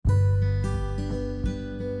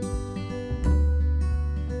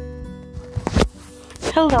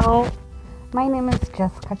Hello, my name is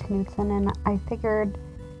Jessica Knudsen, and I figured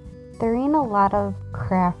there ain't a lot of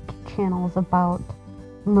craft channels about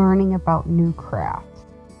learning about new crafts.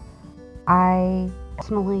 I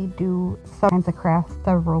personally do some kinds of crafts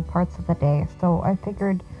several parts of the day, so I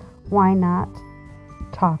figured why not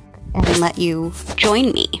talk and let you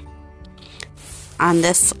join me on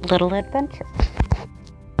this little adventure.